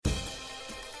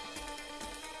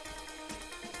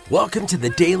Welcome to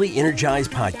the Daily Energize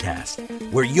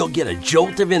Podcast, where you'll get a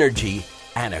jolt of energy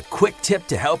and a quick tip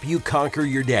to help you conquer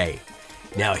your day.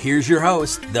 Now here's your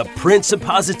host, the Prince of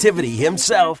Positivity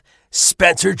himself,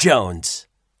 Spencer Jones.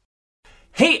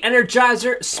 Hey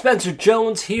Energizer, Spencer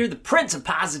Jones here, the Prince of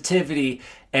Positivity,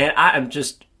 and I am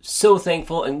just so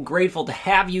thankful and grateful to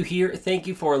have you here. Thank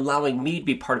you for allowing me to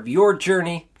be part of your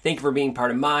journey. Thank you for being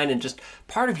part of mine and just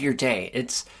part of your day.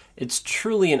 It's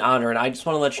truly an honor, and I just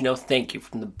want to let you know thank you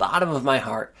from the bottom of my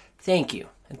heart. Thank you.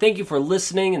 And thank you for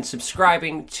listening and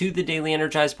subscribing to the Daily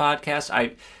Energize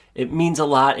Podcast. It means a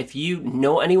lot. If you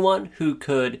know anyone who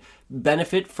could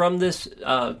benefit from this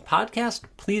podcast,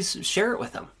 please share it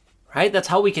with them, right? That's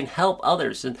how we can help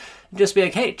others. And just be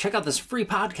like, hey, check out this free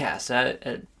podcast.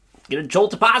 Get a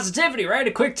jolt of positivity, right?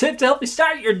 A quick tip to help you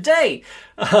start your day.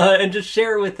 And just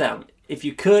share it with them. If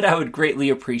you could, I would greatly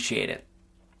appreciate it.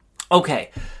 Okay,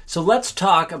 so let's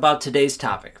talk about today's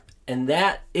topic. And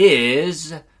that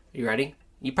is, you ready?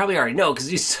 You probably already know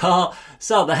because you saw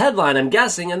the headline, I'm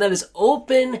guessing, and that is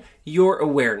open your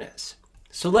awareness.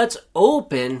 So let's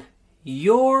open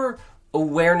your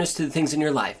awareness to the things in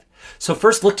your life. So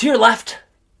first, look to your left,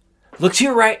 look to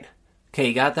your right. Okay,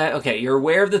 you got that? Okay, you're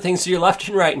aware of the things to your left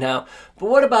and right now. But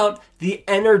what about the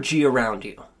energy around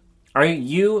you? Are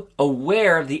you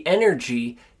aware of the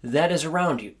energy that is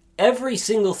around you? Every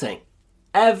single thing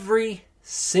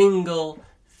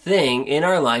in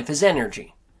our life is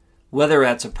energy. Whether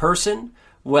that's a person,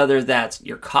 whether that's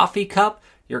your coffee cup,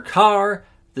 your car,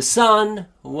 the sun,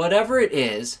 whatever it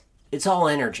is, it's all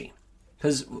energy.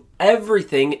 Because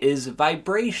everything is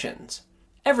vibrations.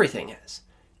 Everything is.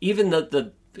 Even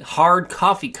the hard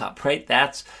coffee cup, right?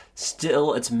 That's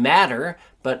still, it's matter,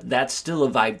 but that's still a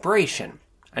vibration.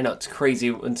 I know it's crazy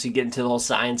once you get into the whole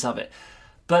science of it.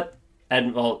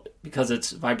 Because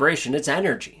it's vibration, it's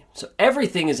energy. So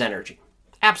everything is energy.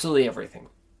 Absolutely everything.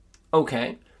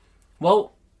 Okay.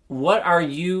 Well,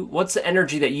 what's the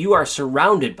energy that you are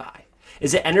surrounded by?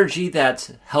 Is it energy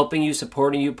that's helping you,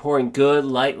 supporting you, pouring good,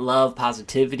 light, love,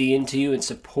 positivity into you and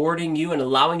supporting you and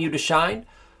allowing you to shine?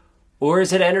 Or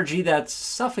is it energy that's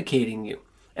suffocating you?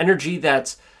 Energy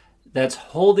that's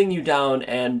holding you down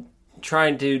and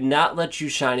trying to not let you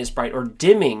shine as bright or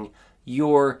dimming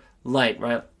your light,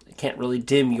 right? Can't really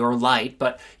dim your light,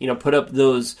 but put up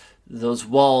those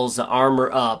walls, the armor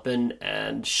up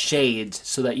and shades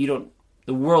so that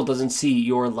the world doesn't see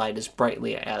your light as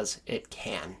brightly as it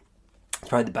can. It's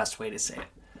probably the best way to say it.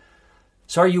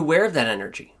 So are you aware of that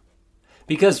energy?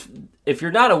 Because if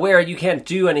you're not aware, you can't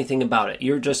do anything about it.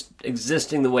 You're just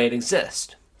existing the way it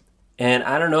exists. And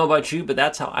I don't know about you, but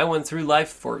that's how I went through life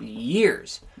for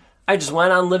years. I just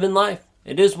went on living life.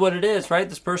 It is what it is, right?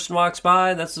 This person walks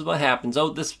by, this is what happens. Oh,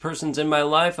 this person's in my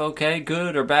life, okay,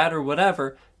 good or bad or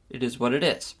whatever. It is what it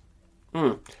is.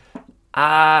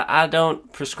 I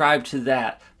don't prescribe to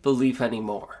that belief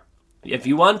anymore. If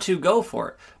you want to, go for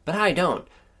it. But I don't.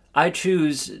 I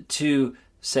choose to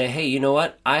say, hey, you know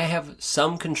what? I have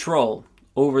some control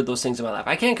over those things in my life.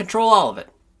 I can't control all of it.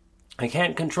 I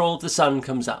can't control if the sun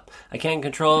comes up. I can't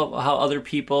control how other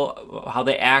people, how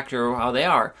they act or how they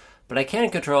are. But I can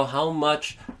control how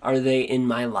much are they in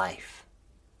my life.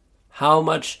 How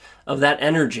much of that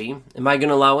energy am I going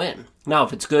to allow in? Now,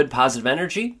 if it's good, positive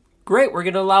energy, great, we're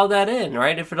going to allow that in,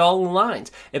 right? If it all aligns.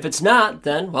 If it's not,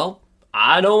 then, well,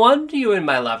 I don't want you in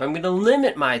my life. I'm going to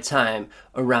limit my time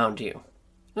around you.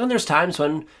 And there's times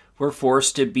when we're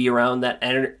forced to be around that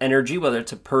energy, whether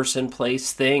it's a person,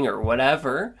 place, thing, or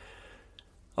whatever.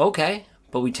 Okay,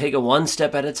 but we take it one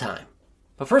step at a time.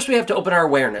 But first we have to open our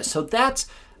awareness. So that's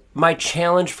my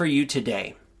challenge for you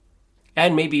today,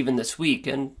 and maybe even this week,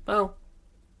 and, well,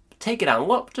 take it on.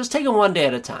 Well, just take it one day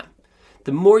at a time.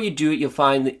 The more you do it, you'll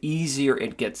find the easier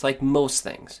it gets, like most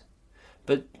things.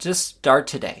 But just start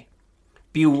today.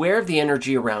 Be aware of the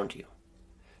energy around you.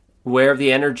 Aware of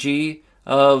the energy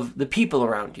of the people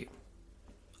around you,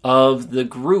 of the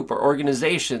group or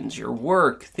organizations, your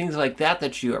work, things like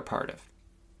that you are part of.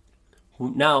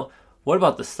 Now, what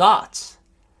about the thoughts?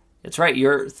 It's right,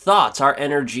 your thoughts are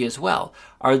energy as well.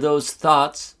 Are those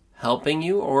thoughts helping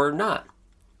you or not?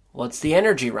 What's the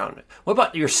energy around it? What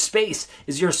about your space?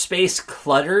 Is your space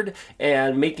cluttered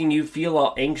and making you feel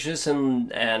all anxious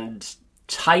and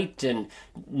tight and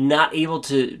not able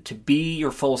to be your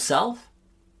full self?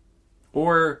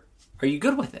 Or are you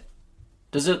good with it?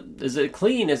 Is it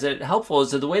clean? Is it helpful?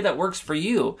 Is it the way that works for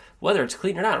you? Whether it's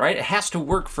clean or not, right? It has to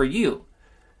work for you.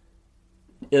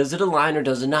 Is it aligned or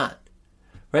does it not?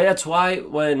 Right? That's why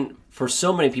for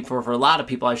so many people, or for a lot of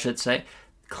people, I should say,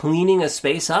 cleaning a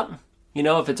space up,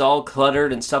 if it's all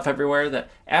cluttered and stuff everywhere, that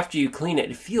after you clean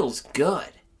it, it feels good.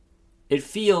 It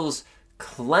feels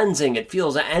cleansing. It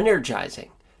feels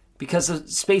energizing because the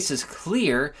space is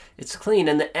clear, it's clean,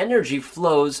 and the energy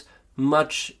flows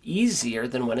much easier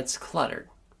than when it's cluttered.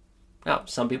 Now,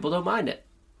 some people don't mind it.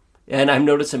 And I've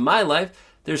noticed in my life,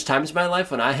 there's times in my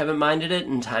life when I haven't minded it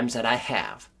and times that I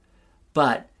have.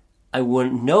 But I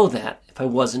wouldn't know that if I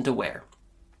wasn't aware.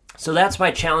 So that's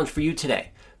my challenge for you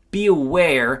today. Be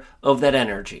aware of that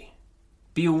energy.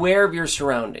 Be aware of your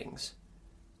surroundings.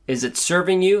 Is it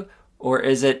serving you, or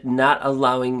is it not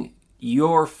allowing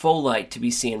your full light to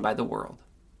be seen by the world?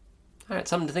 All right,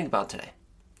 something to think about today.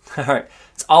 All right,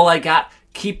 that's all I got.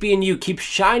 Keep being you. Keep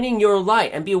shining your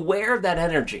light and be aware of that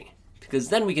energy, because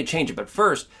then we can change it. But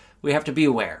first, we have to be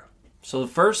aware. So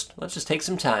first, let's just take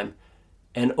some time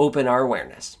and open our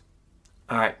awareness.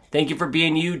 All right, thank you for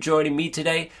being you, joining me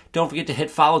today. Don't forget to hit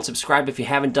follow and subscribe if you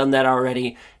haven't done that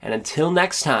already. And until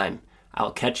next time,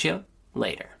 I'll catch you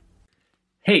later.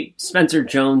 Hey, Spencer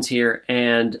Jones here,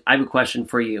 and I have a question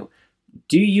for you.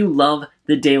 Do you love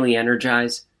the Daily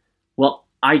Energize? Well,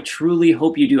 I truly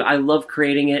hope you do. I love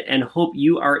creating it and hope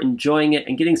you are enjoying it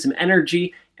and getting some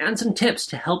energy and some tips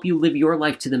to help you live your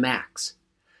life to the max.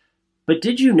 But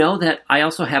did you know that I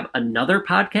also have another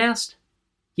podcast?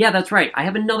 Yeah, that's right. I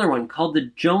have another one called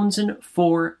The Jones and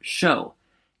 4 Show.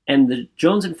 And The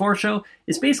Jones and 4 Show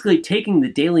is basically taking the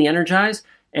Daily Energize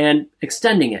and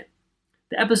extending it.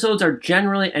 The episodes are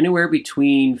generally anywhere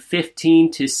between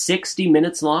 15 to 60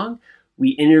 minutes long. We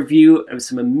interview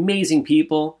some amazing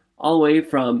people, all the way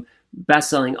from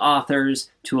best-selling authors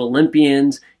to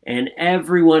Olympians and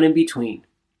everyone in between.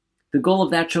 The goal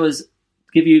of that show is to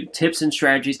give you tips and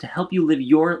strategies to help you live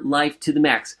your life to the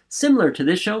max, similar to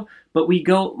this show, but we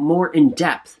go more in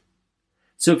depth.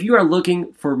 So if you are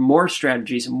looking for more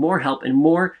strategies, more help, and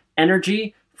more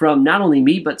energy from not only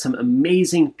me, but some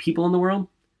amazing people in the world,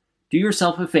 do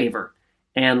yourself a favor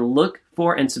and look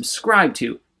for and subscribe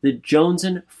to The Jones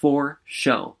and 4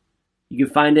 Show. You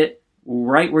can find it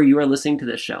right where you are listening to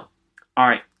this show. All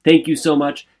right, thank you so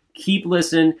much. Keep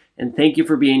listening, and thank you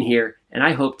for being here, and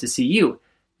I hope to see you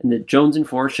in The Jones and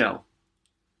 4 Show.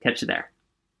 Catch you there.